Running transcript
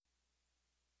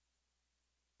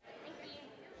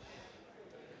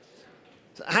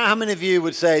So how many of you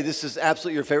would say this is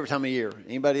absolutely your favorite time of year?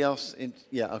 Anybody else?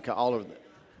 Yeah, okay, all over.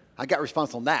 I got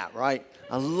response on that, right?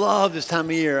 I love this time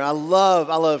of year. I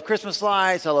love Christmas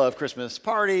lights. I love Christmas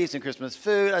parties and Christmas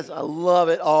food. I love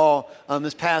it all.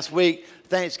 This past week,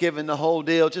 Thanksgiving, the whole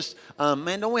deal. Just,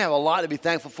 man, don't we have a lot to be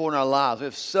thankful for in our lives? We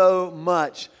have so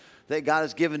much that God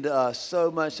has given to us,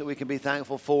 so much that we can be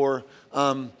thankful for.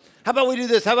 How about we do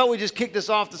this? How about we just kick this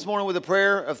off this morning with a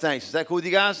prayer of thanks? Is that cool with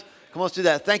you guys? Come on, let's do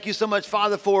that. Thank you so much,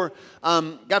 Father, for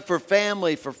God, for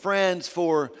family, for friends,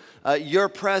 for your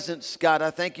presence, God.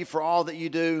 I thank you for all that you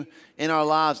do in our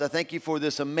lives. I thank you for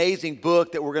this amazing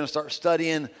book that we're going to start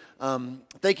studying.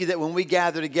 Thank you that when we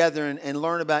gather together and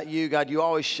learn about you, God, you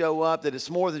always show up, that it's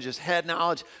more than just head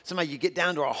knowledge. Somehow you get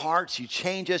down to our hearts, you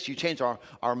change us, you change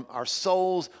our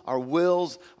souls, our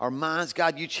wills, our minds.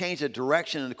 God, you change the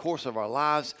direction and the course of our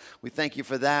lives. We thank you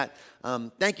for that.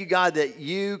 Thank you, God, that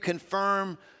you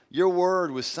confirm your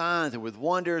word with signs and with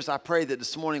wonders. I pray that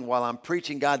this morning while I'm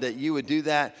preaching, God, that you would do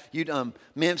that.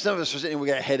 Man, some of us are sitting here, we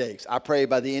got headaches. I pray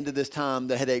by the end of this time,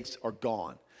 the headaches are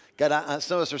gone. God,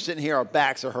 some of us are sitting here, our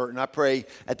backs are hurting. I pray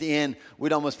at the end,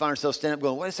 we'd almost find ourselves standing up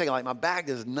going, wait a second, like my back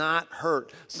does not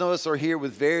hurt. Some of us are here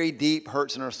with very deep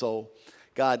hurts in our soul.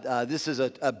 God, this is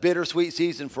a bittersweet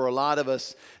season for a lot of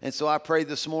us. And so I pray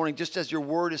this morning, just as your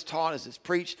word is taught, as it's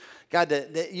preached, God,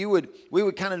 that we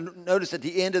would kind of notice at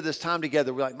the end of this time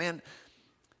together, we're like, man,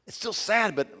 it's still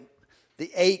sad, but the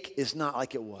ache is not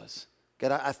like it was.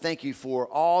 God, I thank you for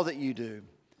all that you do.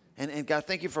 And God,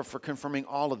 thank you for confirming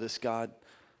all of this, God,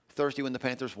 Thursday when the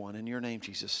Panthers won. In your name,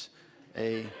 Jesus.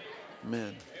 Amen.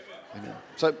 Amen.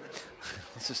 So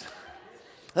let's just...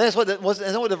 That's what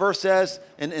the verse says,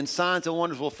 and signs and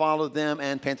wonders will follow them,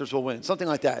 and Panthers will win. Something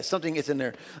like that. Something gets in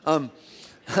there.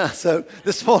 So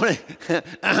this morning,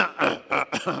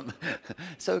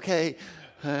 it's okay.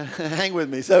 Hang with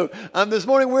me. So this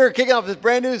morning we're kicking off this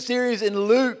brand new series in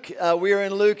Luke. We are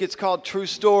in Luke. It's called True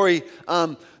Story.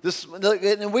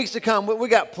 In weeks to come, we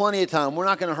got plenty of time. We're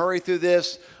not going to hurry through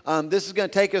this. This is going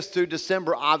to take us through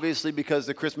December, obviously, because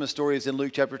the Christmas story is in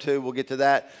Luke chapter 2. We'll get to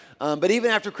that. But even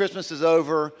after Christmas is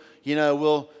over,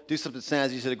 we'll do something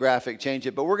snazzy to the graphic, change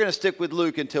it. But we're going to stick with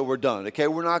Luke until we're done, okay?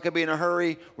 We're not going to be in a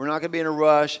hurry. We're not going to be in a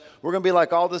rush. We're going to be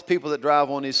like all those people that drive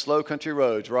on these slow country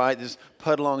roads, right? Just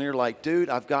put along and you're like, dude,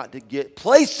 I've got to get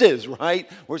places, right?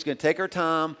 We're just going to take our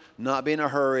time, not be in a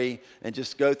hurry, and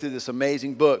just go through this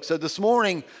amazing book. So this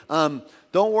morning,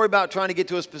 don't worry about trying to get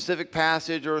to a specific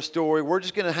passage or a story. We're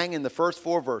just going to hang in the first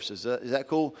 4 verses. Is that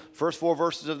cool? First 4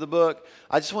 verses of the book.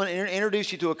 I just want to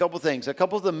introduce you to a couple things. A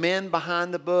couple of the men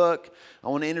behind the book. I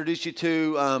want to introduce you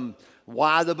to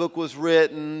why the book was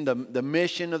written, the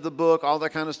mission of the book, all that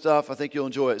kind of stuff. I think you'll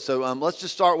enjoy it. So let's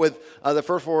just start with the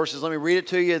first 4 verses. Let me read it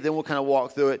to you, then we'll kind of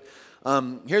walk through it.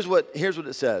 Here's what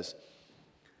it says.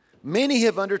 Many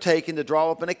have undertaken to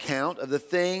draw up an account of the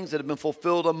things that have been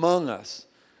fulfilled among us,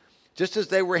 just as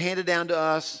they were handed down to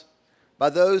us by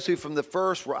those who from the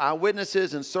first were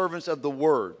eyewitnesses and servants of the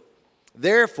word.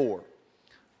 Therefore,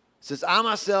 since I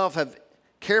myself have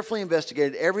carefully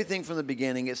investigated everything from the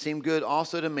beginning, it seemed good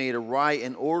also to me to write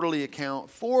an orderly account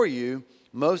for you,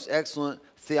 most excellent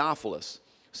Theophilus,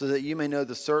 so that you may know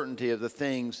the certainty of the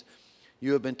things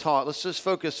you have been taught. Let's just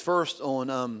focus first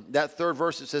on that 3rd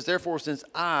verse. It says, therefore, since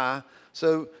I...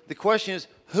 So the question is,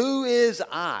 who is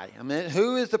I? I mean,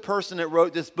 who is the person that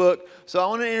wrote this book? So I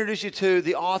want to introduce you to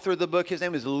the author of the book. His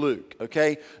name is Luke,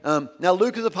 okay? Now,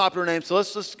 Luke is a popular name, so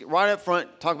let's just right up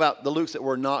front talk about the Lukes that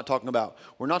we're not talking about.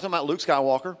 We're not talking about Luke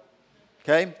Skywalker,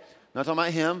 okay? Not talking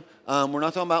about him. We're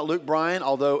not talking about Luke Bryan,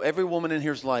 although every woman in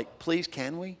here is like, please,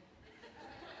 can we?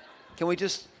 Can we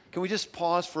just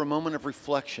pause for a moment of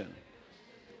reflection?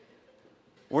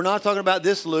 We're not talking about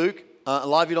this Luke. A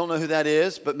lot of you don't know who that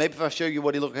is, but maybe if I show you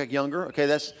what he looked like younger. Okay,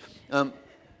 that's... that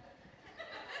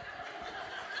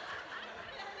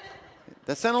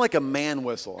sounded like a man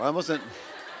whistle. I wasn't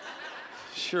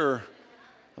sure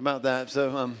about that.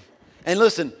 So, and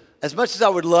listen, as much as I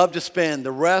would love to spend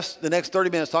the next 30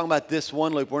 minutes talking about this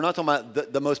one Luke, we're not talking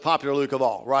about the most popular Luke of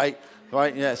all, right?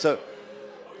 Right? Yeah. So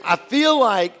I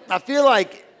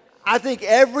think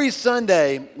every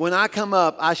Sunday when I come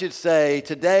up, I should say,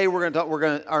 today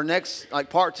our next,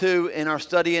 part 2 in our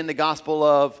study in the Gospel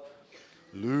of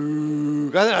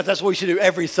Luke. I think that's what we should do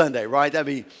every Sunday, right?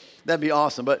 That'd be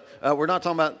awesome. But we're not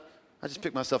talking about, I just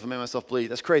picked myself and made myself bleed.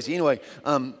 That's crazy. Anyway,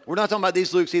 we're not talking about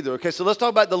these Lukes either. Okay, so let's talk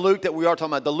about the Luke that we are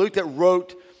talking about, the Luke that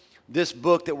wrote this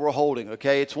book that we're holding,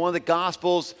 okay? It's one of the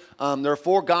Gospels. There are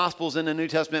 4 Gospels in the New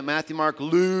Testament, Matthew, Mark,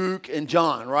 Luke, and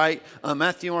John, right?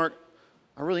 Matthew, Mark,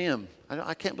 I really am.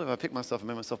 I can't believe I picked myself and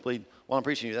made myself bleed while I'm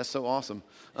preaching to you. That's so awesome.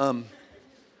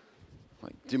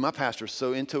 Like, dude, my pastor's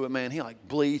so into it, man. He like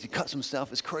bleeds, he cuts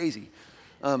himself. It's crazy.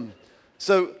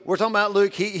 So we're talking about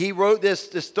Luke. He wrote this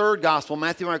third gospel,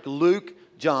 Matthew, Mark, Luke,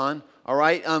 John. All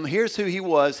right. Here's who he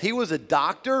was. He was a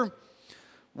doctor,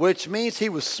 which means he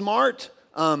was smart.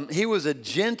 He was a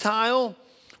Gentile,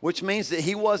 which means that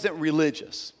he wasn't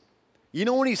religious. You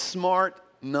know any smart,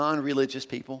 non-religious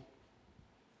people?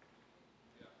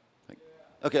 Like,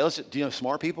 okay, do you know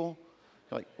smart people?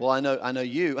 Like, well, I know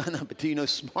you, but do you know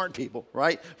smart people,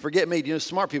 right? Forget me, do you know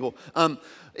smart people?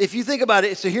 If you think about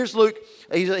it, so here's Luke.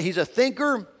 He's a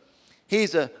thinker.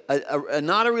 He's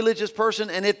not a religious person.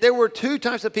 And if there were two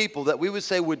types of people that we would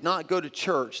say would not go to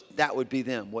church, that would be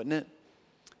them, wouldn't it?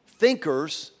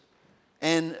 Thinkers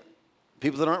and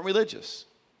people that aren't religious.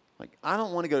 Like, I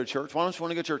don't want to go to church. Why don't you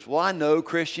want to go to church? Well, I know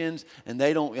Christians, and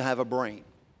they don't have a brain,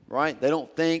 right? They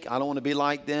don't think. I don't want to be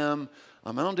like them.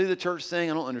 I don't do the church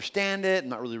thing. I don't understand it. I'm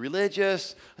not really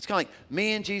religious. It's kind of like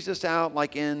me and Jesus out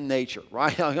like in nature,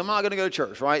 right? I'm not going to go to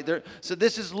church, right? So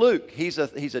this is Luke. He's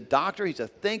a doctor. He's a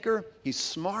thinker. He's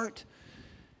smart.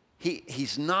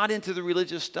 He's not into the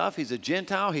religious stuff. He's a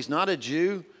Gentile. He's not a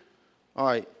Jew. All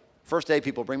right, first aid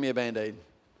people, bring me a Band-Aid.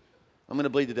 I'm going to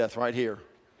bleed to death right here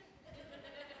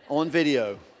on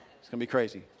video. It's going to be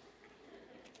crazy.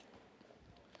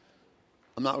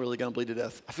 I'm not really going to bleed to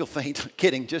death. I feel faint.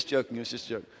 Kidding. Just joking. It was just a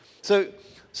joke.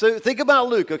 So think about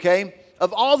Luke, okay?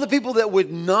 Of all the people that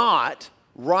would not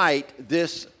write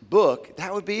this book,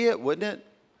 that would be it, wouldn't it?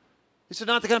 These are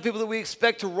not the kind of people that we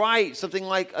expect to write something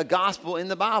like a gospel in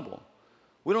the Bible.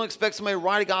 We don't expect somebody to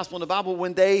write a gospel in the Bible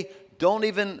when they don't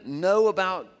even know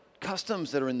about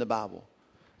customs that are in the Bible.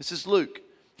 This is Luke.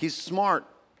 He's smart.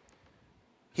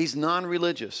 He's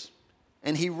non-religious.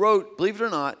 And he wrote, believe it or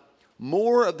not,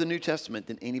 more of the New Testament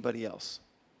than anybody else.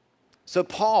 So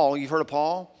Paul, you've heard of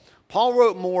Paul? Paul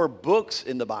wrote more books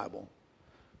in the Bible,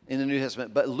 in the New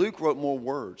Testament, but Luke wrote more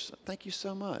words. Thank you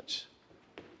so much.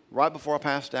 Right before I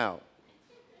passed out.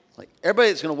 Like, everybody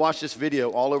that's going to watch this video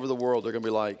all over the world, they're going to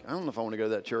be like, I don't know if I want to go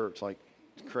to that church. Like,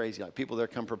 it's crazy. Like, people there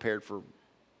come prepared for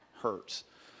hurts.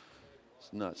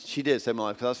 It's nuts. She did save my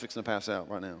life because I was fixing to pass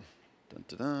out right now. Dun,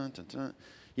 dun, dun, dun, dun.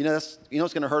 You know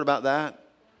what's going to hurt about that?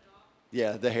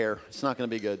 Yeah, the hair. It's not going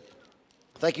to be good.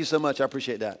 Thank you so much. I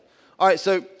appreciate that. All right,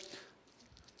 so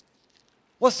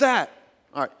what's that?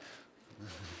 All right.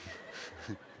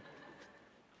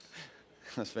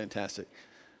 That's fantastic.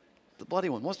 The bloody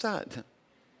one. What's that? Okay.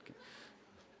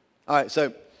 All right,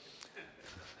 so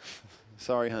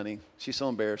sorry, honey. She's so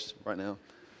embarrassed right now.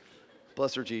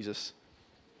 Bless her, Jesus.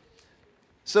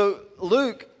 So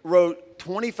Luke wrote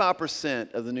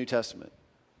 25% of the New Testament.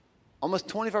 Almost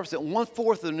 25%,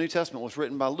 1/4 of the New Testament was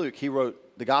written by Luke. He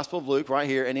wrote the Gospel of Luke right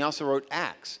here, and he also wrote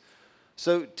Acts.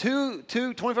 So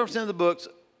 25% of the books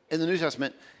in the New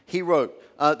Testament he wrote.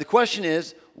 The question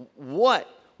is, what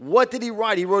did he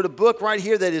write? He wrote a book right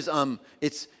here that is,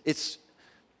 it's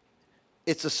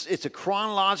a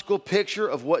chronological picture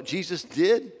of what Jesus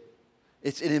did.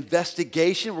 It's an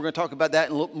investigation. We're going to talk about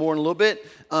that more in a little bit.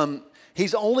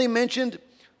 He's only mentioned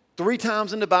 3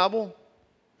 times in the Bible.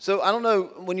 So I don't know,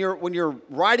 when you're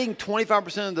writing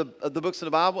 25% of the books of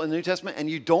the Bible in the New Testament and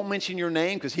you don't mention your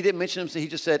name, because he didn't mention himself, he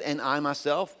just said, and I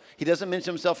myself. He doesn't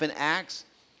mention himself in Acts.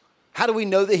 How do we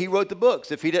know that he wrote the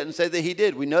books if he didn't say that he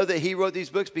did? We know that he wrote these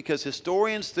books because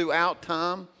historians throughout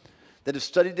time that have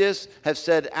studied this have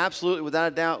said absolutely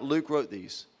without a doubt Luke wrote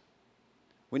these.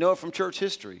 We know it from church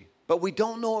history, but we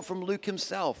don't know it from Luke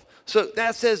himself. So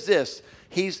that says this: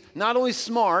 he's not only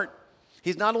smart,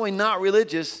 he's not only not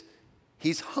religious,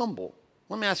 he's humble.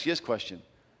 Let me ask you this question.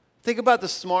 Think about the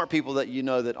smart people that you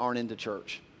know that aren't into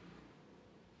church.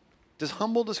 Does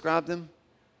humble describe them?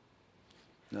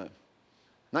 No,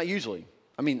 not usually.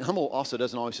 I mean, humble also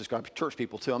doesn't always describe church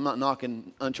people too. I'm not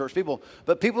knocking unchurched people.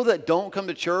 But people that don't come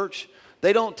to church,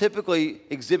 they don't typically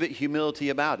exhibit humility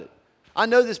about it. I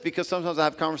know this because sometimes I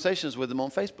have conversations with them on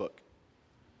Facebook.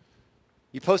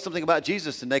 You post something about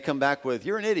Jesus and they come back with,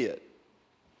 "You're an idiot."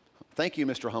 Thank you,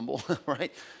 Mr. Humble,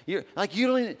 right? You're like,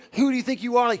 who do you think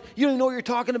you are? Like, you don't even know what you're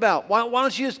talking about. Why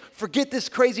don't you just forget this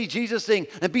crazy Jesus thing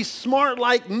and be smart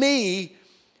like me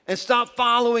and stop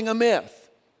following a myth?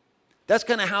 That's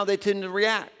kind of how they tend to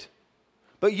react.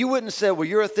 But you wouldn't say, well,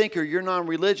 you're a thinker, you're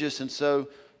non-religious, and so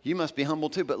you must be humble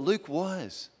too. But Luke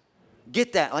was.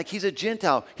 Get that? Like, he's a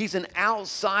Gentile. He's an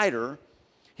outsider.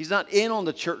 He's not in on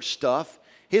the church stuff.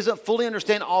 He doesn't fully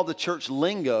understand all the church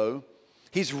lingo.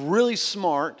 He's really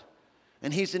smart.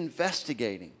 And he's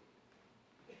investigating.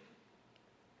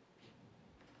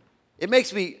 It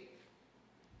makes me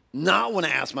not want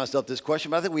to ask myself this question,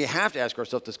 but I think we have to ask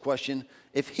ourselves this question.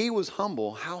 If he was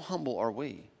humble, how humble are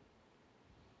we?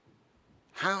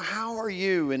 How are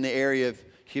you in the area of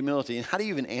humility? And how do you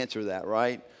even answer that,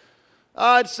 right?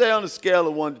 I'd say on a scale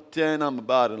of 1 to 10, I'm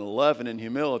about an 11 in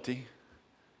humility.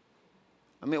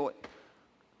 I mean,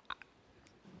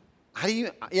 how do you,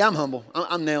 yeah, I'm humble.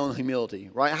 I'm nailing humility,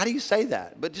 right? How do you say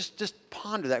that? But just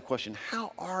ponder that question.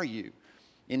 How are you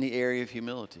in the area of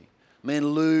humility? Man,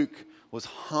 Luke was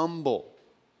humble.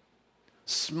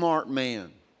 Smart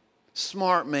man,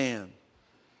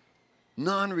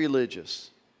 non-religious,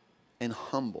 and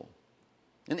humble.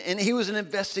 And he was an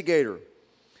investigator.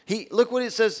 Look what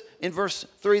it says in verse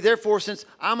 3. Therefore, since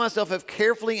I myself have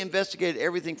carefully investigated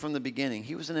everything from the beginning.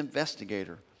 He was an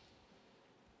investigator.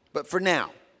 But for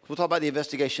now, we'll talk about the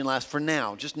investigation last. For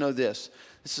now, just know this.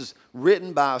 This is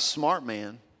written by a smart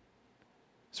man.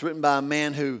 It's written by a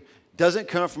man who doesn't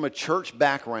come from a church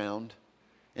background.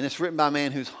 And it's written by a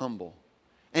man who's humble.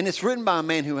 And it's written by a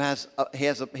man who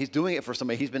he's doing it for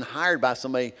somebody. He's been hired by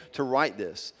somebody to write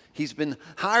this. He's been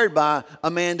hired by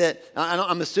a man that,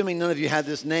 I'm assuming none of you have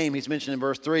this name. He's mentioned in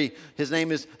verse 3. His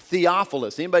name is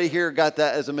Theophilus. Anybody here got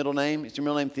that as a middle name? Is your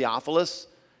middle name Theophilus?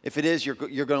 If it is, you're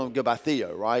going to go by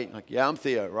Theo, right? Like, yeah, I'm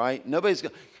Theo, right? Nobody's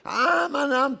going,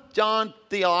 I'm John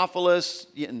Theophilus.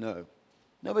 Yeah, no.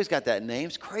 Nobody's got that name.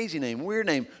 It's a crazy name, weird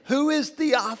name. Who is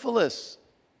Theophilus?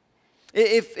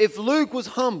 If Luke was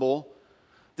humble,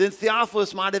 then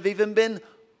Theophilus might have even been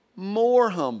more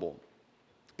humble.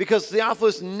 Because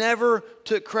Theophilus never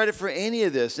took credit for any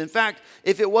of this. In fact,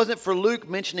 if it wasn't for Luke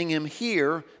mentioning him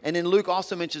here, and then Luke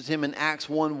also mentions him in Acts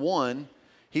 1:1,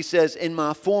 he says, in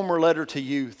my former letter to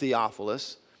you,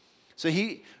 Theophilus. So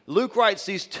Luke writes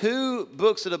these 2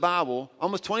 books of the Bible,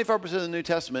 almost 25% of the New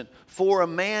Testament, for a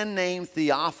man named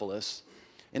Theophilus.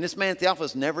 And this man,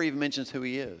 Theophilus, never even mentions who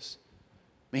he is.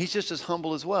 I mean, he's just as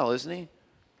humble as well, isn't he?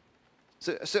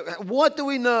 So what do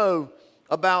we know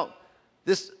about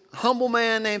this humble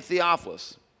man named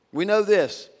Theophilus? We know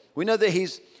this. We know that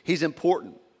he's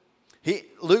important.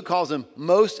 Luke calls him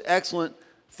most excellent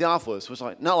Theophilus, which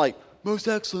is not like most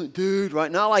excellent dude,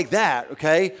 right? Not like that,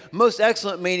 okay? Most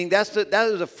excellent meaning that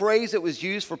was a phrase that was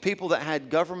used for people that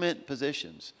had government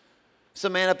positions.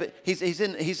 Some man he's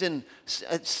in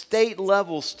state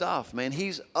level stuff, man.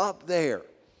 He's up there.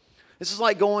 This is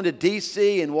like going to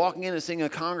D.C. and walking in and seeing a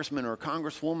congressman or a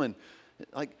congresswoman.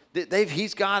 Like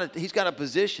he's got a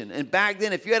position. And back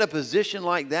then, if you had a position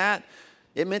like that,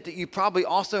 it meant that you probably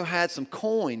also had some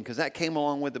coin because that came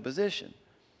along with the position.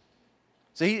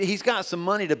 So he's got some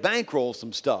money to bankroll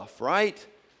some stuff, right?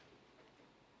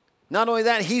 Not only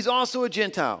that, he's also a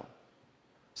Gentile.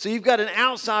 So you've got an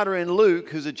outsider in Luke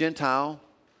who's a Gentile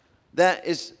that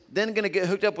is then going to get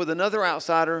hooked up with another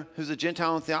outsider who's a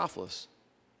Gentile in Theophilus.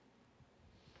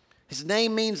 His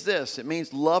name means this. It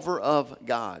means lover of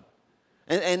God.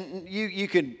 And you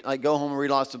could go home and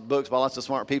read lots of books by lots of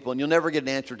smart people, and you'll never get an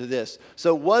answer to this.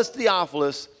 So was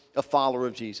Theophilus a follower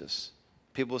of Jesus?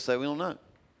 People will say, we don't know.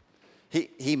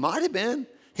 He might have been.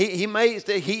 He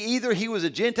was a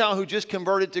Gentile who just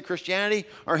converted to Christianity,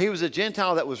 or he was a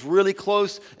Gentile that was really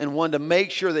close and wanted to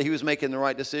make sure that he was making the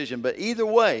right decision. But either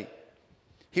way,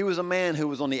 he was a man who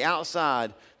was on the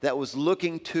outside that was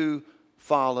looking to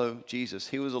follow Jesus.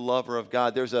 He was a lover of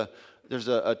God. There's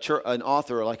an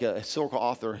author, like a historical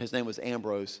author. His name was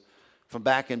Ambrose from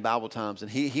back in Bible times.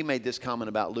 And he made this comment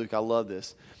about Luke. I love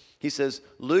this. He says,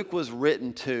 Luke was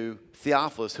written to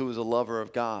Theophilus, who was a lover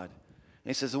of God. And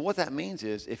he says, and what that means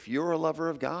is, if you're a lover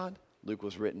of God, Luke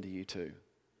was written to you too.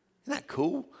 Isn't that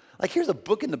cool? Like, here's a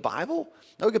book in the Bible.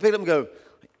 Now we can pick it up and go,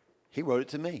 he wrote it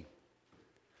to me.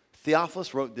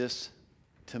 Theophilus wrote this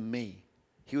to me.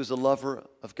 He was a lover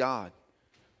of God.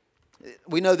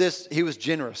 We know this, he was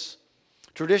generous.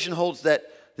 Tradition holds that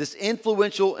this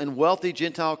influential and wealthy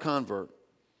Gentile convert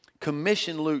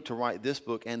commissioned Luke to write this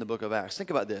book and the book of Acts.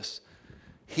 Think about this.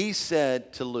 He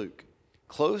said to Luke,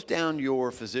 close down your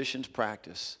physician's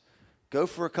practice. Go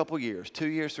for a couple years, 2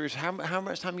 years, 3 years, how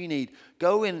much time you need.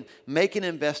 Go and make an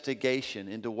investigation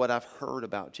into what I've heard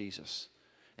about Jesus.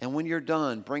 And when you're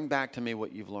done, bring back to me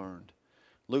what you've learned.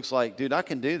 Luke's like, dude, I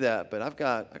can do that, but I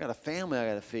got a family I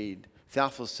got to feed.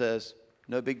 Theophilus says,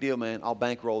 no big deal, man. I'll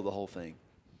bankroll the whole thing.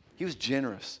 He was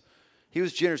generous. He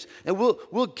was generous. And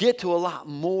we'll get to a lot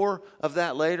more of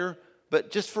that later.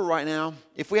 But just for right now,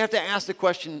 if we have to ask the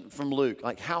question from Luke,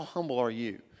 like, how humble are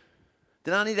you?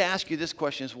 Then I need to ask you this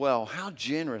question as well. How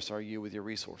generous are you with your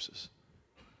resources?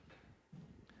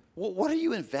 What are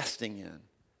you investing in?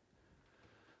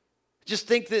 Just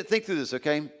think through this,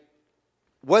 okay?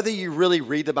 whether you really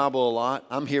read the Bible a lot,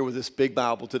 I'm here with this big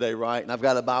Bible today, right? And I've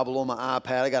got a Bible on my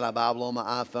iPad. I got a Bible on my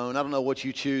iPhone. I don't know what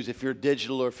you choose, if you're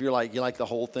digital or if you like the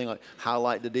whole thing, like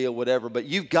highlight the deal, whatever. But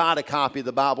you've got a copy of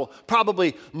the Bible,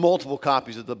 probably multiple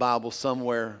copies of the Bible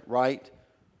somewhere, right?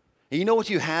 And you know what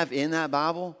you have in that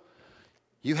Bible?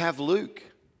 You have Luke.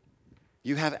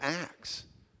 You have Acts.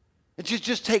 And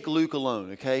just take Luke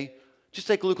alone, okay? Just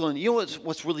take Luke alone. You know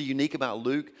what's really unique about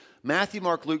Luke? Matthew,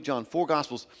 Mark, Luke, John, 4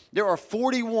 Gospels. There are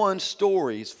 41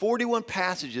 stories, 41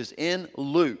 passages in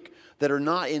Luke that are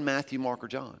not in Matthew, Mark, or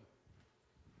John.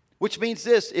 Which means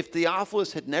this: if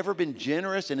Theophilus had never been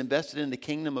generous and invested in the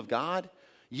kingdom of God,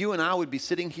 you and I would be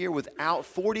sitting here without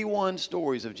 41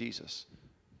 stories of Jesus.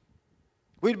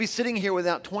 We'd be sitting here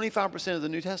without 25% of the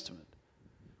New Testament.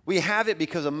 We have it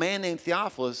because a man named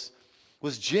Theophilus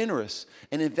was generous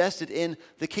and invested in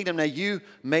the kingdom. Now, you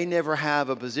may never have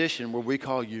a position where we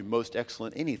call you most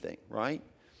excellent anything, right?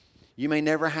 You may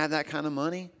never have that kind of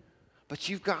money, but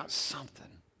you've got something.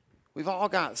 We've all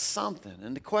got something.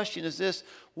 And the question is this: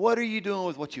 what are you doing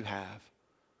with what you have?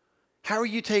 How are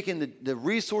you taking the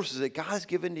resources that God has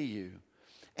given to you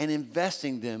and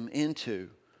investing them into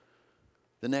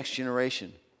the next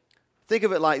generation? Think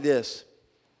of it like this: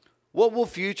 what will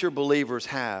future believers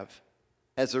have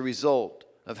as a result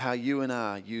of how you and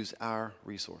I use our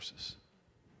resources?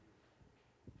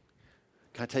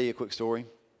 Can I tell you a quick story?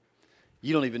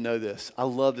 You don't even know this. I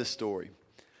love this story.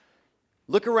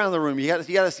 Look around the room. You got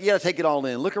to take it all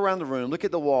in. Look around the room. Look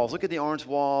at the walls. Look at the orange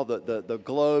wall, the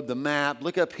globe, the map.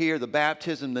 Look up here, the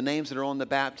baptism, the names that are on the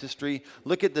baptistry.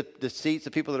 Look at the seats,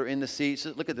 the people that are in the seats.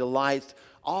 Look at the lights.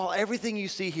 Everything you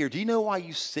see here. Do you know why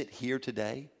you sit here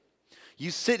today? You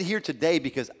sit here today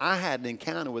because I had an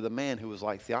encounter with a man who was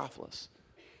like Theophilus.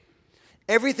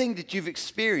 Everything that you've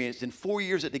experienced in 4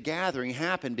 years at the gathering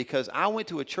happened because I went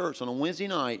to a church on a Wednesday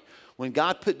night when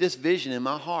God put this vision in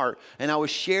my heart, and I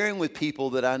was sharing with people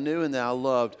that I knew and that I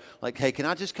loved, like, hey, can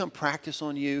I just come practice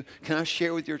on you? Can I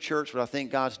share with your church what I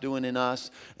think God's doing in us?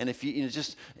 And if you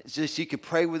just you can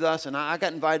pray with us. And I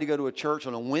got invited to go to a church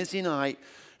on a Wednesday night,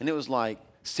 and it was like,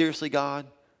 seriously, God?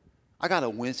 I got a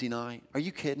Wednesday night. Are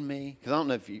you kidding me? Because I don't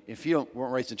know if you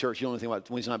weren't raised in church, you don't know anything about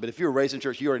Wednesday night. But if you were raised in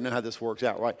church, you already know how this works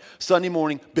out, right? Sunday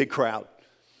morning, big crowd.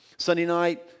 Sunday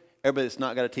night, everybody that's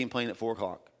not got a team playing at 4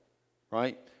 o'clock,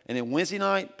 right? And then Wednesday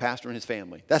night, pastor and his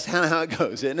family. That's kind of how it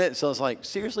goes, isn't it? So it's like,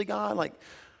 seriously, God?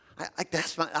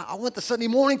 I want the Sunday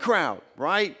morning crowd,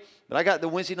 right? But I got the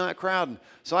Wednesday night crowd. And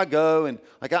so I go, and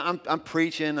like I'm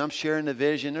preaching, I'm sharing the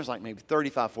vision. There's like maybe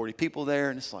 35, 40 people there.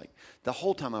 And it's like the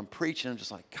whole time I'm preaching, I'm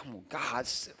just like, come on, God,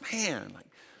 man, like,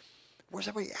 where's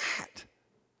everybody at?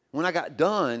 When I got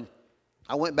done,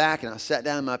 I went back and I sat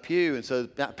down in my pew. And so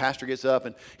that pastor gets up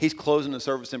and he's closing the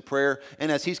service in prayer. And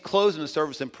as he's closing the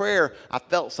service in prayer, I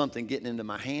felt something getting into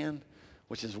my hand,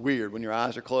 which is weird. When your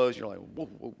eyes are closed, you're like,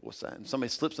 whoa, what's that? And somebody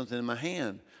slipped something in my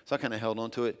hand. So I kind of held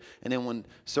on to it. And then when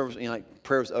service, like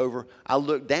prayer was over, I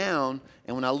looked down.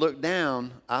 And when I looked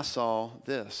down, I saw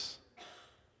this.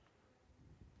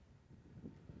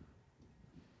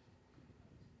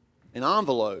 An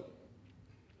envelope.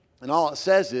 And all it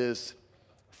says is,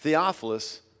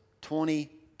 Theophilus,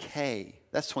 $20K.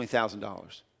 That's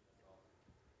 $20,000.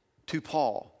 To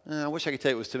Paul. I wish I could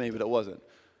tell you it was to me, but it wasn't.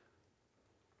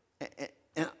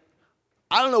 And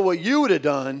I don't know what you would have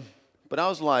done, but I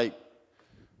was like,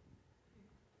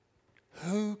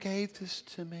 who gave this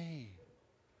to me?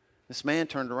 This man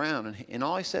turned around, and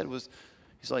all he said was,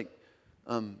 he's like,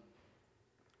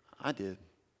 I did.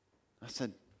 I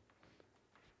said,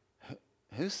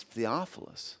 who's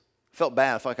Theophilus? I felt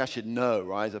bad. I felt like I should know,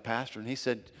 right, as a pastor. And he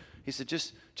said,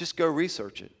 just go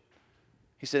research it.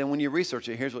 He said, and when you research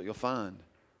it, here's what you'll find.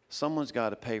 Someone's got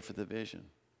to pay for the vision.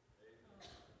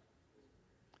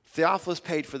 Theophilus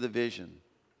paid for the vision.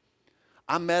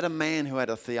 I met a man who had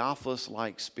a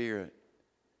Theophilus-like spirit.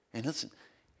 And listen,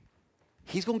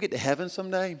 he's going to get to heaven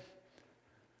someday.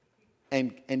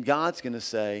 And God's going to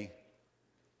say,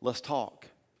 let's talk.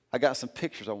 I got some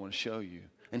pictures I want to show you.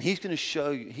 And he's going to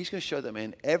show that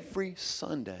man every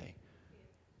Sunday,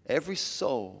 every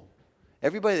soul,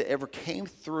 everybody that ever came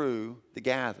through the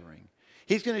gathering.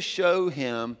 He's going to show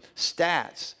him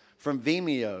stats from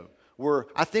Vimeo, where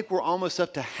I think we're almost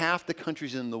up to half the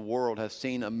countries in the world have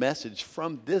seen a message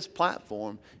from this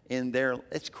platform in their,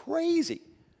 it's crazy.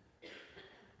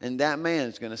 And that man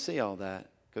is going to see all that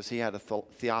because he had a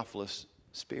Theophilus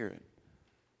spirit.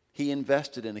 He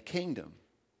invested in a kingdom.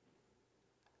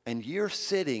 And you're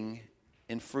sitting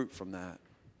in fruit from that.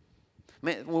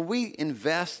 Man, when we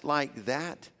invest like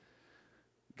that,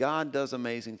 God does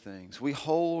amazing things. We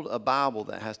hold a Bible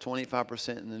that has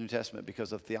 25% in the New Testament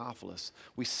because of Theophilus.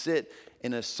 We sit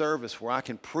in a service where I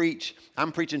can preach.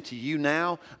 I'm preaching to you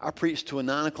now. I preached to a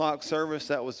 9 o'clock service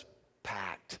that was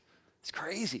packed. It's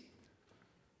crazy.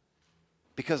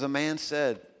 Because a man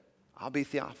said, I'll be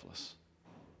Theophilus.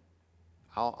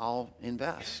 I'll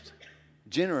invest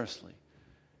generously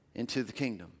into the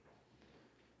kingdom.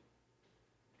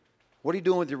 What are you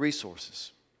doing with your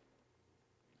resources?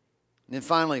 And then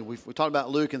finally, we talked about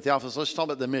Luke and Theophilus. Let's talk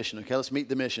about the mission, okay? Let's meet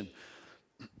the mission.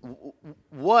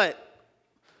 What?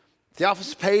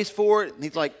 Theophilus pays for it, and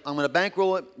he's like, I'm going to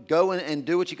bankroll it. Go and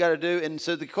do what you got to do. And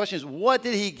so the question is, what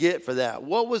did he get for that?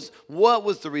 What was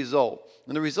the result?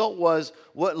 And the result was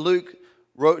what Luke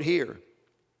wrote here.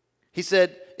 He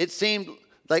said, it seemed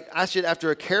like I should,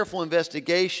 after a careful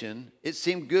investigation, it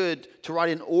seemed good to write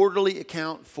an orderly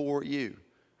account for you.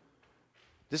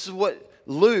 This is what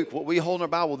Luke, what we hold in our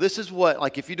Bible, this is what,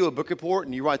 like if you do a book report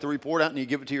and you write the report out and you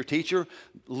give it to your teacher,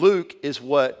 Luke is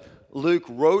what Luke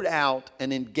wrote out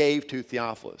and then gave to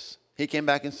Theophilus. He came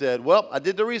back and said, well, I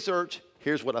did the research.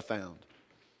 Here's what I found.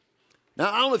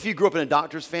 Now, I don't know if you grew up in a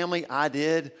doctor's family. I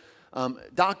did.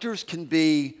 Doctors can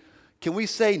be, can we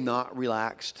say not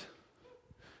relaxed?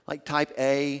 Like type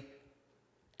A,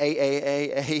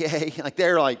 AA. Like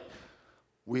they're like,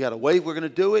 we got a way we're going to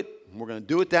do it. We're going to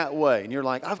do it that way. And you're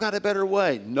like, I've got a better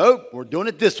way. Nope, we're doing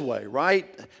it this way, right?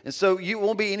 And so you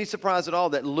won't be any surprise at all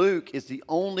that Luke is the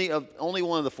only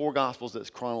one of the four Gospels that's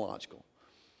chronological.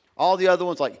 All the other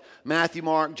ones like Matthew,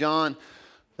 Mark, John,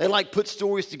 they like put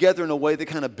stories together in a way that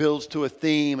kind of builds to a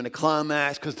theme and a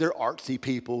climax because they're artsy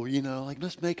people, you know, like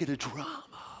let's make it a drama.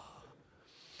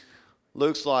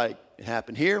 Luke's like, it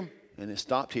happened here and it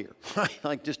stopped here, right?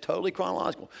 Like just totally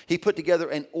chronological. He put together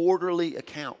an orderly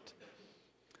account.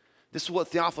 This is what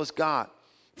Theophilus got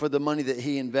for the money that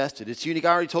he invested. It's unique.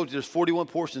 I already told you there's 41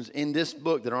 portions in this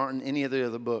book that aren't in any of the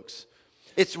other books.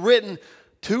 It's written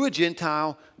to a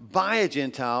Gentile, by a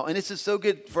Gentile, and this is so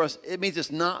good for us. It means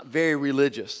it's not very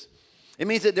religious. It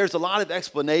means that there's a lot of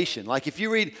explanation. Like if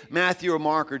you read Matthew or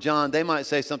Mark or John, they might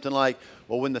say something like,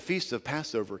 well, when the Feast of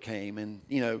Passover came, and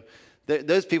you know,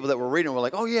 those people that were reading were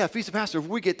like, oh yeah, Feast of Passover,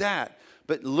 we get that.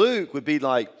 But Luke would be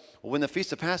like, well, when the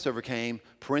Feast of Passover came,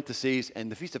 parentheses,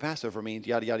 and the Feast of Passover means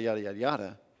yada, yada, yada, yada,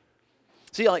 yada.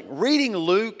 See, like reading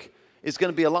Luke is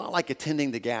going to be a lot like attending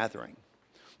the gathering,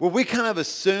 where we kind of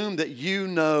assume that you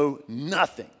know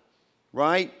nothing,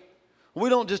 right? We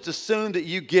don't just assume that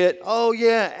you get, oh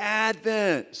yeah,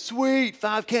 Advent, sweet,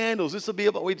 5 candles, this will be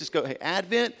about, we just go, hey,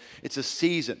 Advent, it's a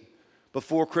season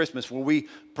before Christmas where we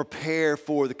prepare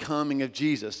for the coming of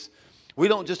Jesus. We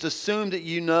don't just assume that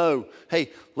you know,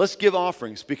 hey, let's give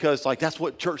offerings because like that's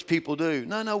what church people do.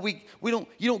 No, we don't.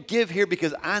 You don't give here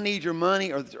because I need your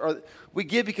money, or we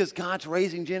give because God's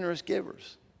raising generous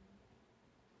givers.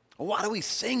 Why do we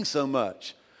sing so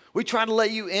much? We try to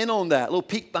let you in on that, a little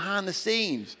peek behind the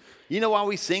scenes. You know why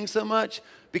we sing so much?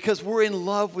 Because we're in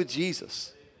love with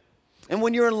Jesus. And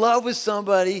when you're in love with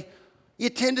somebody, you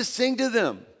tend to sing to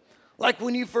them. Like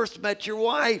when you first met your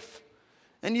wife.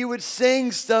 And you would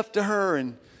sing stuff to her.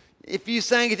 And if you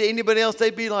sang it to anybody else,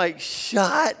 they'd be like,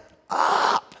 shut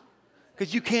up.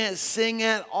 Because you can't sing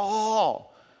at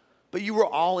all. But you were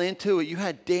all into it. You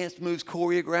had dance moves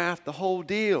choreographed, the whole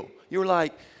deal. You were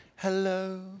like,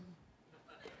 hello.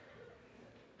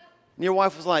 And your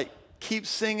wife was like, keep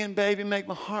singing, baby, make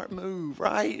my heart move,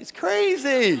 right? It's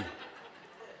crazy.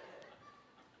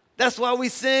 That's why we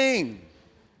sing.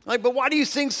 Like, but why do you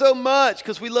sing so much?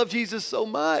 Because we love Jesus so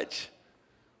much.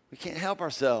 We can't help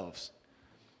ourselves.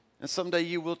 And someday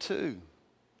you will too.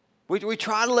 We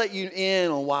try to let you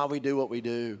in on why we do what we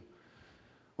do.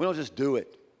 We don't just do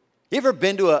it. You ever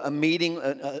been to a meeting,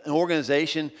 an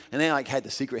organization, and they like had the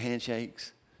secret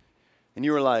handshakes? And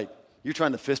you were like, you're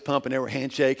trying to fist pump and they were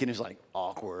handshaking. It's like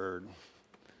awkward.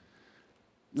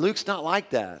 Luke's not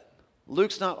like that.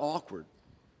 Luke's not awkward.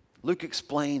 Luke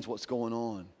explains what's going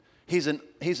on. He's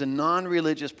a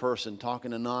non-religious person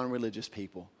talking to non-religious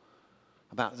people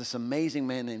about this amazing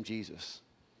man named Jesus.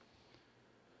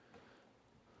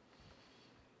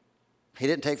 He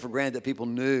didn't take for granted that people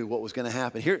knew what was going to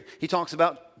happen. Here, he talks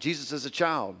about Jesus as a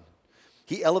child.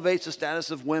 He elevates the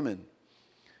status of women.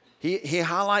 He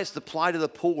highlights the plight of the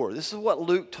poor. This is what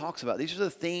Luke talks about. These are the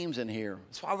themes in here.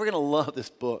 That's why we're going to love this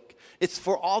book. It's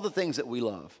for all the things that we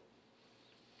love.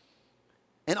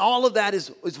 And all of that is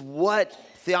what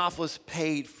Theophilus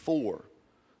paid for.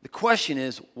 The question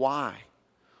is, why?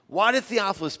 Why did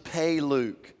Theophilus pay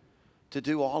Luke to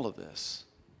do all of this?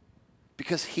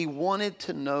 Because he wanted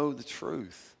to know the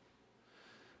truth.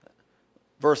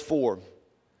 Verse 4,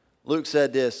 Luke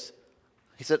said this.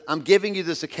 He said, I'm giving you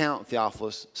this account,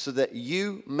 Theophilus, so that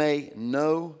you may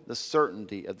know the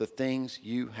certainty of the things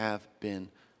you have been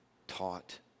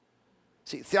taught.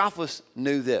 See, Theophilus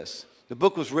knew this. The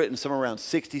book was written somewhere around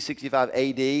 60, 65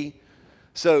 AD.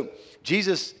 So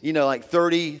Jesus, like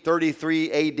 30,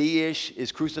 33 AD-ish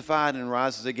is crucified and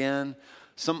rises again.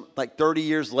 Some like 30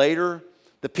 years later,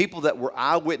 the people that were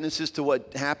eyewitnesses to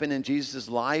what happened in Jesus'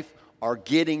 life are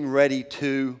getting ready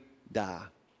to die.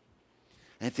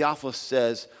 And Theophilus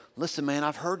says, listen, man,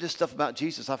 I've heard this stuff about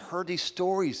Jesus. I've heard these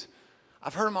stories.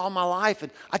 I've heard them all my life,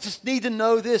 and I just need to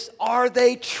know this. Are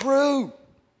they true?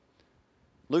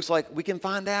 Luke's like, we can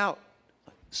find out.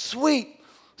 Sweet.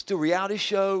 Let's do a reality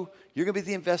show. You're going to be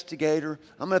the investigator.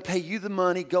 I'm going to pay you the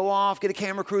money. Go off, get a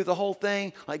camera crew, the whole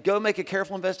thing. Like, go make a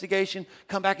careful investigation.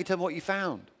 Come back and tell me what you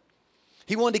found.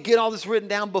 He wanted to get all this written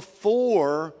down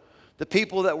before the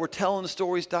people that were telling the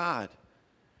stories died.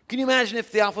 Can you imagine if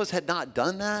Theophilus had not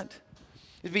done that?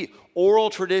 It'd be oral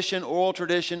tradition, oral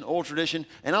tradition, oral tradition.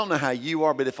 And I don't know how you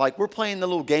are, but if like we're playing the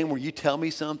little game where you tell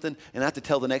me something and I have to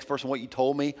tell the next person what you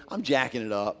told me, I'm jacking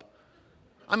it up.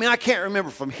 I mean, I can't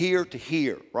remember from here to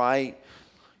here, right?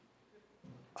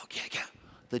 Okay, yeah.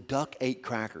 The duck ate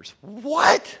crackers.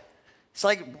 What? It's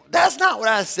like, that's not what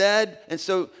I said. And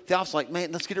so Theophilus like,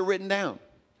 man, let's get it written down.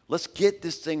 Let's get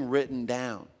this thing written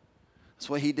down. That's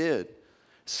what he did.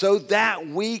 So that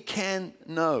we can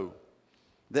know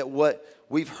that what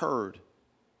we've heard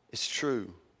is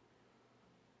true.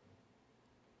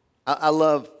 I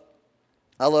love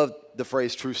the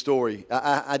phrase true story.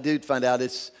 I did find out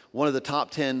it's one of the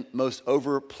top 10 most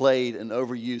overplayed and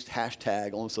overused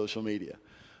hashtag on social media.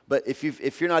 But if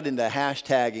you're not into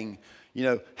hashtagging,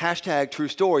 hashtag true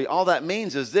story, all that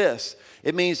means is this.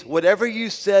 It means whatever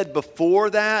you said before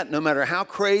that, no matter how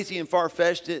crazy and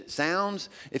far-fetched it sounds,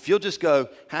 if you'll just go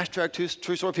hashtag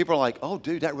true story, people are like, oh,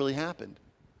 dude, that really happened.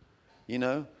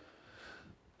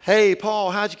 Hey, Paul,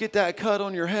 how'd you get that cut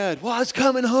on your head? Well, I was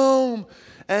coming home,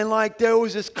 and like there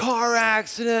was this car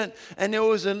accident, and there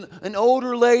was an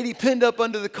older lady pinned up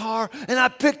under the car, and I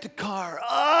picked the car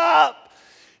up,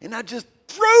 and I just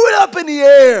threw it up in the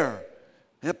air.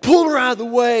 And I pulled her out of the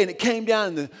way, and it came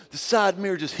down, and the side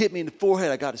mirror just hit me in the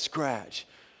forehead. I got a scratch.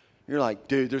 You're like,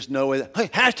 dude, there's no way. Hey,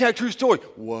 hashtag true story.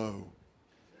 Whoa.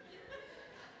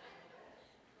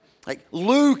 Like,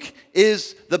 Luke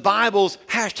is the Bible's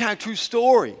hashtag true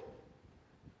story.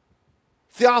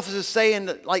 Theophilus is saying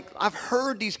that, like, I've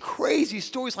heard these crazy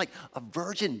stories, like a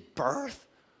virgin birth.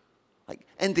 Like,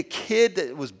 and the kid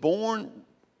that was born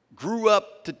grew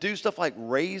up to do stuff like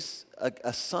raise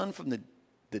a son from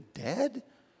the dead.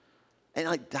 And,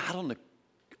 like, died on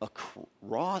a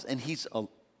cross, and he's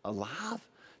alive?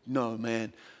 No,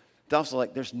 man. Theophilus is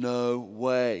like, there's no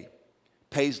way.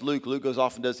 Pays Luke. Luke goes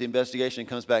off and does the investigation and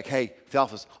comes back. Hey,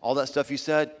 Theophilus, all that stuff you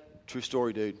said, true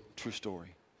story, dude. True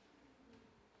story.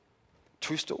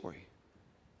 True story.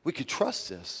 We could trust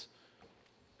this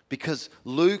because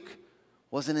Luke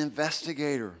was an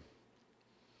investigator.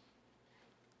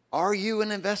 Are you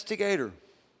an investigator?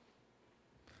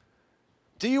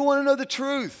 Do you want to know the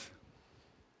truth?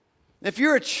 If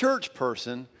you're a church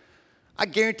person, I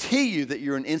guarantee you that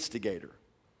you're an instigator.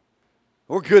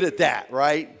 We're good at that,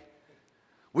 right?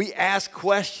 We ask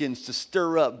questions to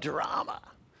stir up drama.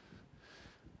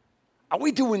 Are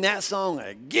we doing that song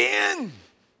again?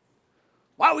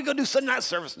 Why are we going to do Sunday night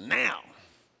service now?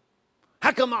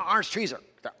 How come our orange trees are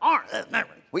orange?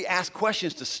 We ask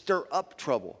questions to stir up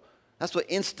trouble. That's what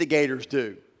instigators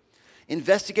do.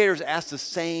 Investigators ask the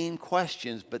same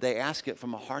questions, but they ask it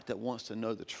from a heart that wants to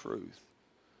know the truth.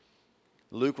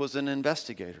 Luke was an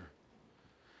investigator.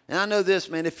 And I know this,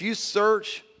 man, if you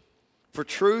search for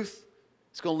truth,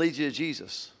 it's going to lead you to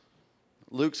Jesus.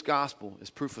 Luke's gospel is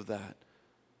proof of that.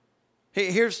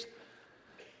 Here's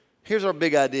our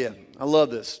big idea. I love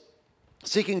this.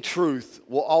 Seeking truth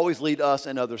will always lead us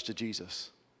and others to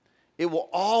Jesus. It will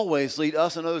always lead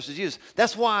us and others to Jesus.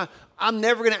 That's why I'm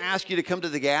never going to ask you to come to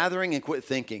the gathering and quit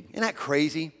thinking. Isn't that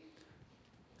crazy?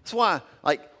 That's why,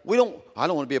 like, I don't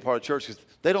want to be a part of church because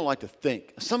they don't like to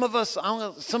think. Some of us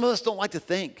don't like to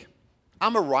think.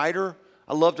 I'm a writer.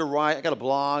 I love to write. I got a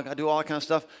blog. I do all that kind of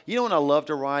stuff. You know when I love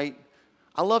to write?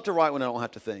 I love to write when I don't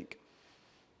have to think.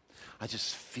 I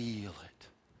just feel it.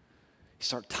 You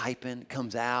start typing, it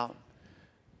comes out,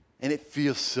 and it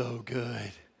feels so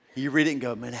good. You read it and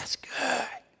go, man, that's good.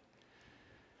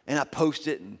 And I post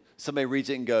it, and somebody reads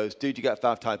it and goes, dude, you got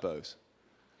 5 typos.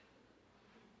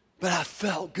 But I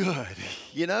felt good.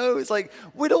 It's like,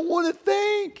 we don't want to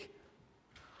think.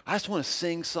 I just want to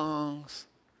sing songs,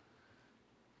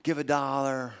 give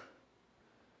 $1,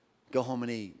 go home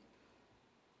and eat.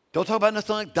 Don't talk about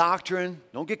nothing like doctrine.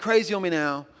 Don't get crazy on me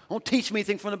now. Don't teach me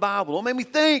anything from the Bible. Don't make me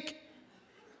think.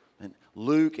 And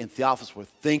Luke and Theophilus were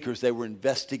thinkers. They were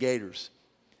investigators.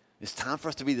 It's time for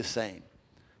us to be the same.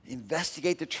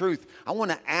 Investigate the truth. I want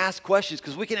to ask questions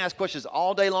because we can ask questions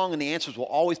all day long and the answers will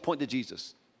always point to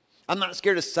Jesus. I'm not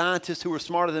scared of scientists who are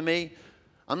smarter than me.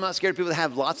 I'm not scared of people that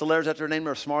have lots of letters after their name that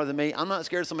are smarter than me. I'm not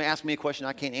scared of somebody asking me a question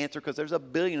I can't answer because there's a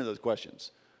billion of those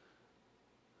questions.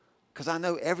 Because I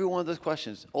know every one of those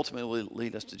questions ultimately will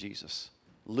lead us to Jesus.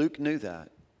 Luke knew that.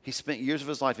 He spent years of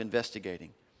his life investigating.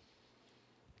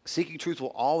 Seeking truth will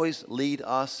always lead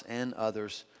us and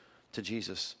others to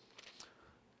Jesus.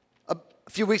 A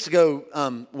few weeks ago,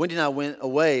 Wendy and I went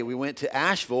away. We went to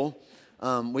Asheville.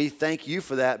 We thank you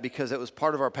for that because it was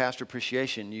part of our pastor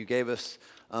appreciation. You gave us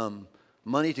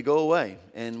money to go away,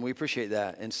 and we appreciate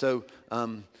that. And so,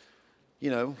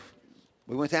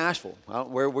 we went to Asheville.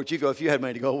 Where would you go if you had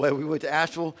money to go away? We went to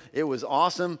Asheville. It was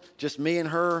awesome. Just me and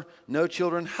her, no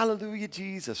children. Hallelujah,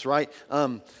 Jesus, right?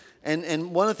 And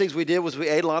one of the things we did was we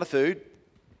ate a lot of food.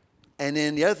 And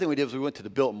then the other thing we did was we went to the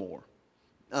Biltmore.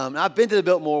 I've been to the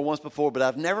Biltmore once before, but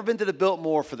I've never been to the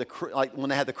Biltmore for when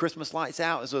they had the Christmas lights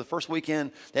out. So the first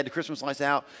weekend, they had the Christmas lights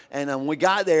out. And when we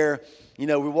got there, we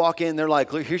walk in, they're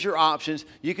like, look, here's your options.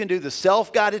 You can do the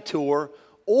self-guided tour,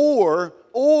 or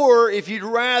if you'd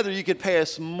rather, you could pay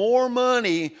us more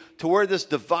money to wear this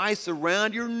device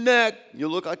around your neck.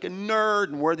 You'll look like a nerd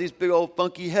and wear these big old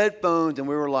funky headphones. And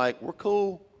we were like, we're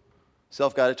cool.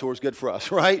 Self-guided tour is good for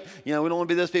us, right? We don't want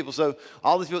to be those people. So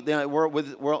all these people, we're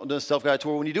doing a self-guided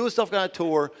tour. When you do a self-guided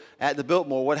tour at the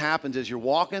Biltmore, what happens is you're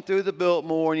walking through the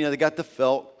Biltmore, and they got the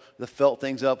felt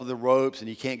things up with the ropes, and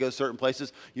you can't go certain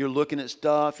places. You're looking at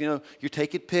stuff, you're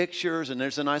taking pictures, and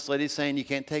there's a nice lady saying you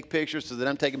can't take pictures, so then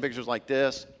I'm taking pictures like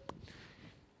this,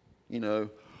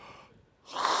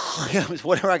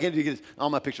 whatever I can do, because all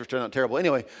my pictures turn out terrible.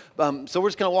 Anyway, so we're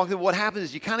just kind of walking through. What happens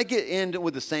is you kind of get in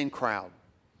with the same crowd.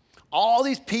 All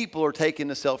these people are taking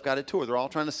the self-guided tour. They're all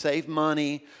trying to save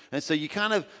money. And so you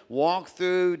kind of walk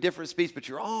through different speeds, but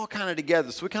you're all kind of together.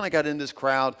 So we kind of got in this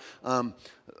crowd,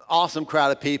 awesome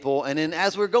crowd of people. And then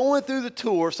as we're going through the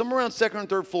tour, somewhere around second and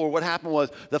third floor, what happened was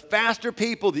the faster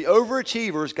people, the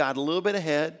overachievers, got a little bit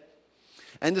ahead.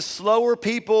 And the slower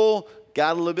people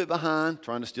got a little bit behind,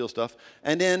 trying to steal stuff.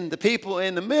 And then the people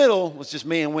in the middle was just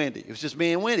me and Wendy. It was just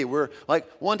me and Wendy. We're like,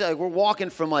 one day, we're walking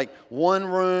from like one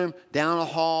room down a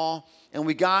hall, and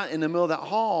we got in the middle of that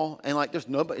hall, and like there's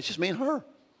nobody, it's just me and her.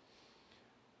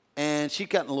 And she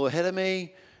got a little ahead of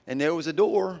me, and there was a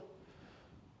door,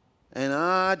 and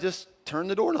I just turned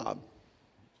the doorknob.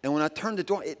 And when I turned the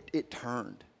door, it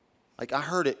turned. Like I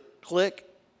heard it click,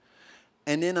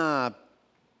 and then I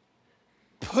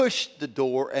pushed the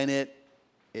door, and it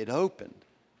opened.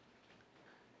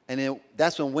 And then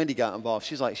that's when Wendy got involved.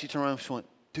 She turned around and she went,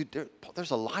 dude,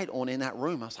 there's a light on in that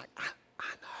room. I was like, I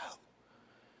know.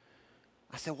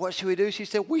 I said, what should we do? She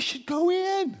said, we should go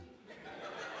in.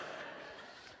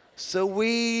 So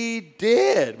we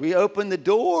did. We opened the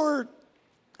door,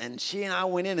 and she and I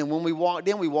went in. And when we walked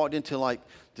into like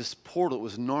this portal. It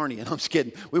was Narnia. I'm just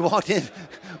kidding. We walked into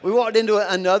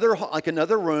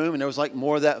another room, and there was like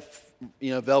more of that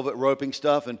velvet roping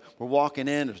stuff, and we're walking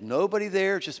in. There's nobody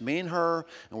there. It's just me and her,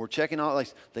 and we're checking out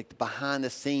like the behind the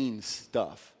scenes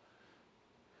stuff.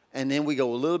 And then we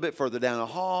go a little bit further down the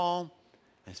hall.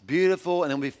 It's beautiful,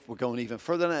 and then we're going even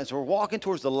further down. As we're walking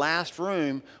towards the last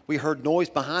room, we heard noise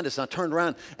behind us, and I turned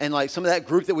around, and like some of that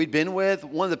group that we'd been with,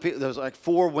 one of the people, there was like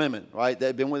 4 women, right, that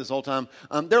had been with us the whole time.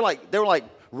 They were like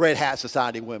Red Hat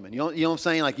Society women. You know what I'm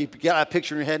saying? Like you got a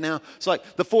picture in your head now. It's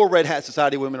like the 4 Red Hat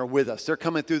Society women are with us. They're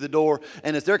coming through the door,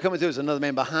 and as they're coming through, there's another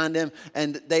man behind them,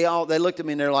 and they looked at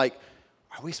me, and they're like,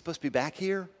 "Are we supposed to be back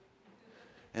here?"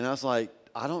 And I was like,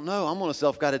 I don't know. I'm on a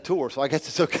self-guided tour, so I guess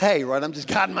it's okay, right? I'm just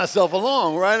guiding myself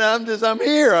along, right? I'm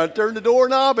here. I turned the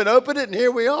doorknob and opened it, and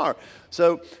here we are.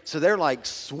 So they're like,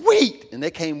 sweet, and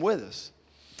they came with us.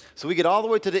 So we get all the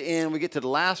way to the end. We get to the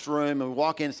last room, and we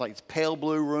walk in. It's like this pale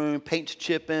blue room, paint's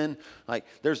chipping. Like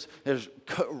there's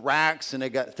racks, and they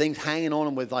got things hanging on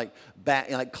them with like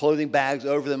clothing bags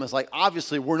over them. It's like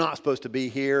obviously we're not supposed to be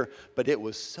here, but it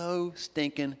was so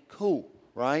stinking cool,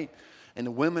 right? And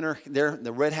the women are there,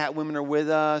 the red hat women are with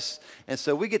us. And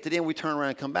so we get to the end, we turn around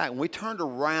and come back. When we turned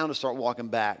around to start walking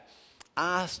back,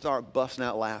 I start busting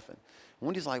out laughing. And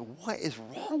Wendy's like, "What is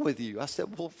wrong with you?" I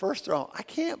said, "Well, first of all, I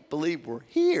can't believe we're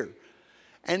here."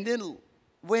 And then,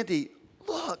 Wendy,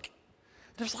 look,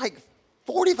 there's like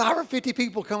 45 or 50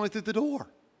 people coming through the door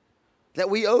that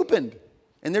we opened.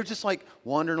 And they're just like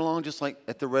wandering along, just like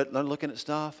at the red, looking at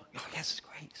stuff. Oh, yes, it's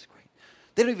great, it's great.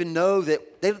 They don't even know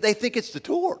that, they think it's the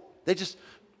tour. They just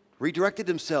redirected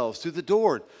themselves through the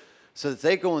door. So that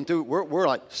they're going through, we're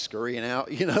like scurrying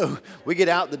out, you know. We get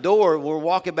out the door, we're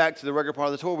walking back to the regular part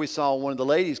of the tour. We saw one of the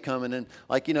ladies coming, and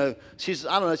like, you know, she's,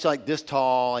 I don't know, she's like this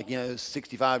tall, like, you know,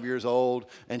 65 years old,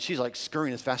 and she's like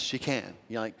scurrying as fast as she can,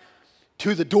 you know, like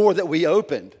to the door that we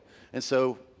opened. And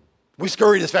so we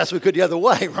scurried as fast as we could the other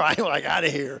way, right? We're like, out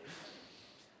of here.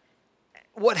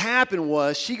 What happened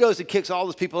was she goes and kicks all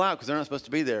those people out because they're not supposed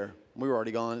to be there. We were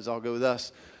already gone. It's all good with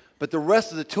us. But the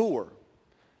rest of the tour,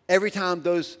 every time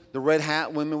the red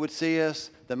hat women would see us,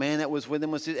 the man that was with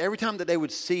them would see us, every time that they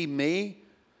would see me,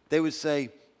 they would say,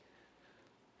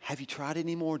 have you tried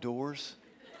any more doors?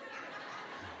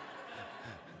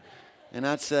 And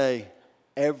I'd say,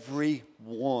 every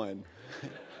one.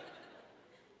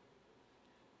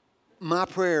 My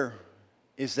prayer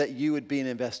is that you would be an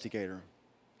investigator,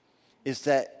 is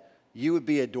that you would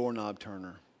be a doorknob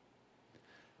turner,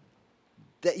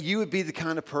 that you would be the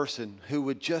kind of person who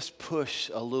would just push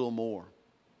a little more.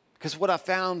 Because what I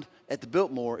found at the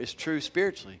Biltmore is true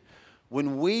spiritually.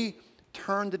 When we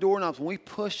turn the doorknobs, when we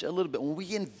push a little bit, when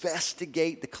we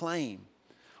investigate the claim,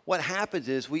 what happens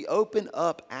is we open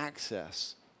up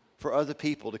access for other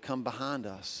people to come behind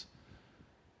us.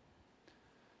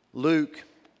 Luke,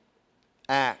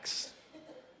 Acts.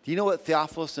 Do you know what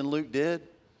Theophilus and Luke did?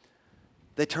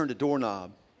 They turned a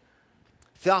doorknob.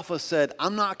 Theophilus said,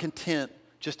 I'm not content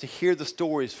just to hear the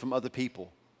stories from other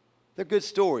people. They're good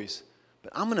stories,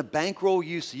 but I'm going to bankroll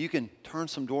you so you can turn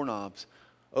some doorknobs,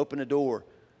 open a door,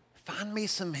 find me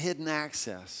some hidden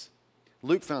access.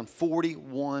 Luke found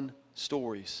 41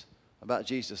 stories about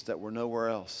Jesus that were nowhere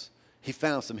else. He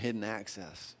found some hidden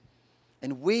access.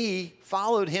 And we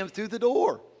followed him through the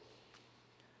door.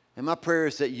 And my prayer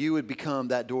is that you would become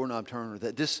that doorknob turner,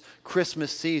 that this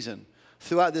Christmas season,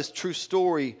 throughout this True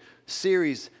Story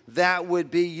series, that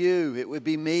would be you. It would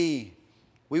be me.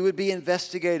 We would be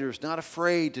investigators, not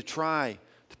afraid to try,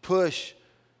 to push,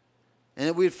 and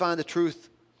that we would find the truth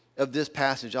of this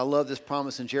passage. I love this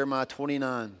promise in Jeremiah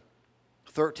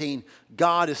 29:13.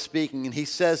 God is speaking, and he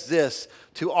says this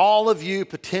to all of you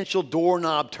potential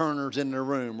doorknob turners in the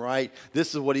room, right?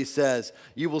 This is what he says.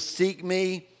 You will seek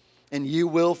me, and you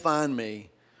will find me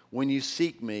when you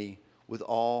seek me with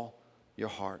all your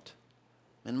heart.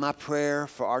 And my prayer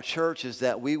for our church is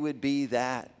that we would be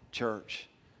that church.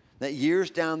 That years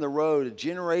down the road,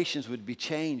 generations would be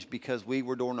changed because we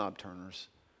were doorknob turners.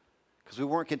 Because we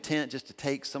weren't content just to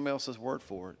take somebody else's word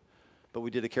for it, but we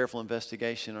did a careful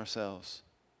investigation ourselves.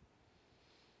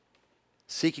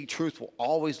 Seeking truth will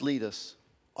always lead us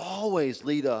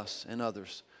and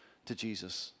others to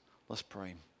Jesus. Let's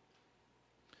pray.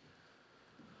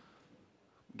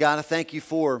 God, I thank you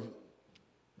for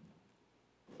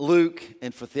Luke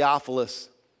and for Theophilus.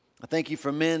 I thank you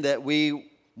for men that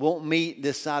we won't meet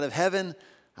this side of heaven.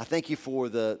 I thank you for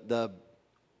the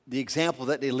example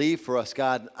that they leave for us,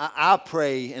 God. I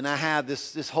pray, and I have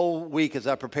this whole week as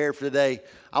I prepared for today,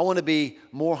 I want to be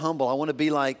more humble. I want to be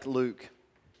like Luke,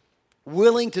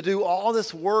 willing to do all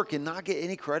this work and not get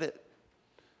any credit.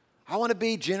 I want to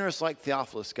be generous like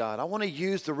Theophilus, God. I want to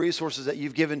use the resources that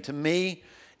you've given to me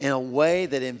in a way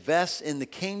that invests in the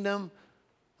kingdom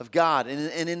of God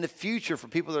and in the future for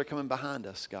people that are coming behind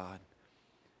us, God.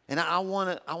 And I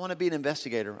want to be an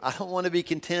investigator. I don't want to be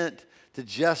content to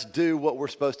just do what we're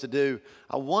supposed to do.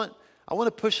 I want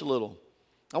to push a little.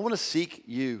 I want to seek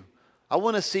you. I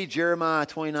want to see Jeremiah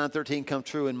 29:13 come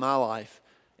true in my life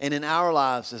and in our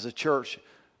lives as a church,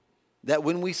 that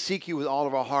when we seek you with all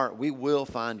of our heart, we will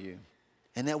find you.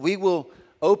 And that we will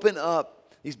open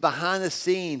up these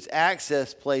behind-the-scenes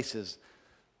access places.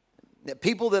 That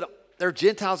people that they're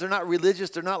Gentiles, they're not religious,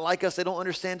 they're not like us, they don't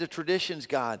understand the traditions,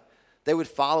 God. They would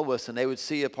follow us and they would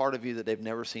see a part of you that they've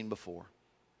never seen before.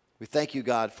 We thank you,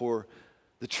 God, for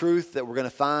the truth that we're going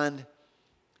to find,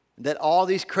 that all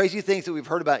these crazy things that we've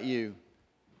heard about you,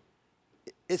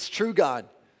 it's true, God.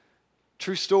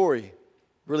 True story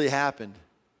really happened,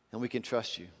 and we can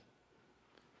trust you.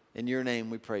 In your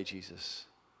name we pray, Jesus.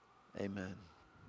 Amen.